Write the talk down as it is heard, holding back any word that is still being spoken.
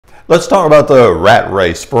Let's talk about the rat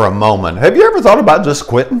race for a moment. Have you ever thought about just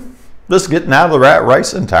quitting? Just getting out of the rat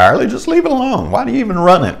race entirely? Just leave it alone. Why do you even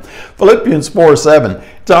run it? Philippians 4:7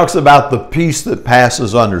 talks about the peace that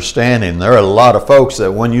passes understanding. There are a lot of folks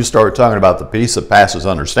that when you start talking about the peace that passes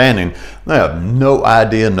understanding, they have no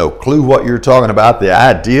idea, no clue what you're talking about. The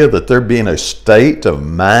idea that there being a state of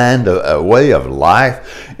mind, a way of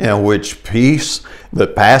life in which peace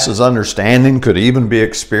that passes understanding could even be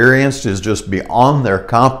experienced is just beyond their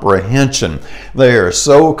comprehension. They are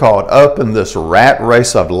so caught up in this rat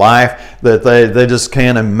race of life that they just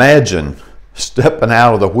can't imagine stepping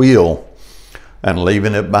out of the wheel and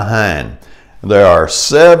leaving it behind. There are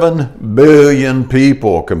 7 billion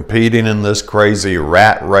people competing in this crazy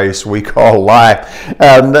rat race we call life.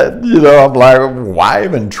 And, I'm like, why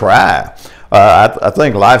even try? I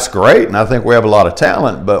think life's great, and I think we have a lot of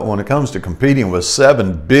talent, but when it comes to competing with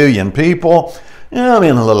 7 billion people, I'm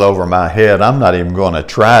in a little over my head. I'm not even going to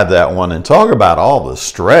try that one. And talk about all the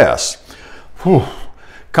stress. Whew.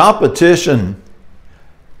 Competition,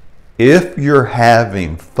 if you're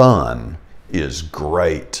having fun, is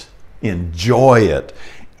great. Enjoy it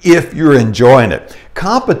if you're enjoying it.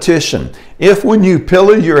 Competition, if when you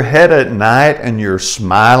pillow your head at night and you're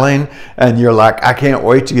smiling and you're like, I can't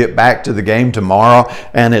wait to get back to the game tomorrow,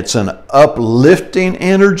 and it's an uplifting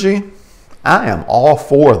energy, I am all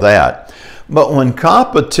for that. But when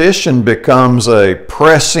competition becomes a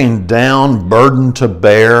pressing down burden to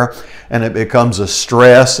bear, and it becomes a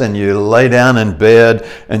stress, and you lay down in bed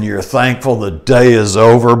and you're thankful the day is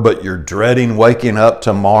over, but you're dreading waking up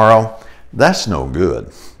tomorrow, that's no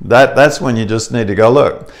good. That's when you just need to go,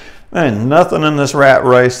 look, there ain't nothing in this rat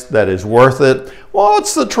race that is worth it. Well,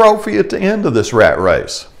 what's the trophy at the end of this rat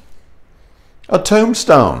race? A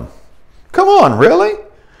tombstone. Come on, really?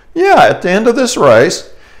 Yeah, at the end of this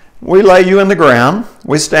race, we lay you in the ground.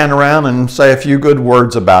 We stand around and say a few good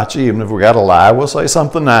words about you. Even if we got to lie, we'll say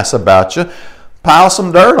something nice about you. Pile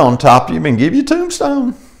some dirt on top of you and give you a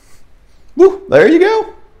tombstone. Woo, there you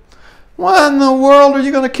go. Why in the world are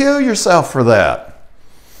you going to kill yourself for that?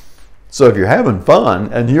 So if you're having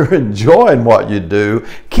fun and you're enjoying what you do,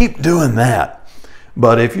 keep doing that.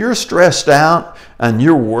 But if you're stressed out and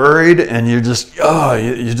you're worried and you just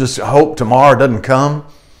hope tomorrow doesn't come,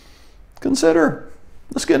 consider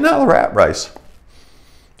let's get out of the rat race.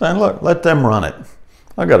 And look, let them run it.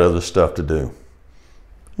 I got other stuff to do.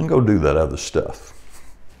 And go do that other stuff.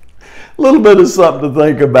 A little bit of something to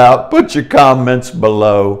think about. Put your comments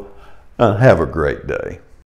below and have a great day.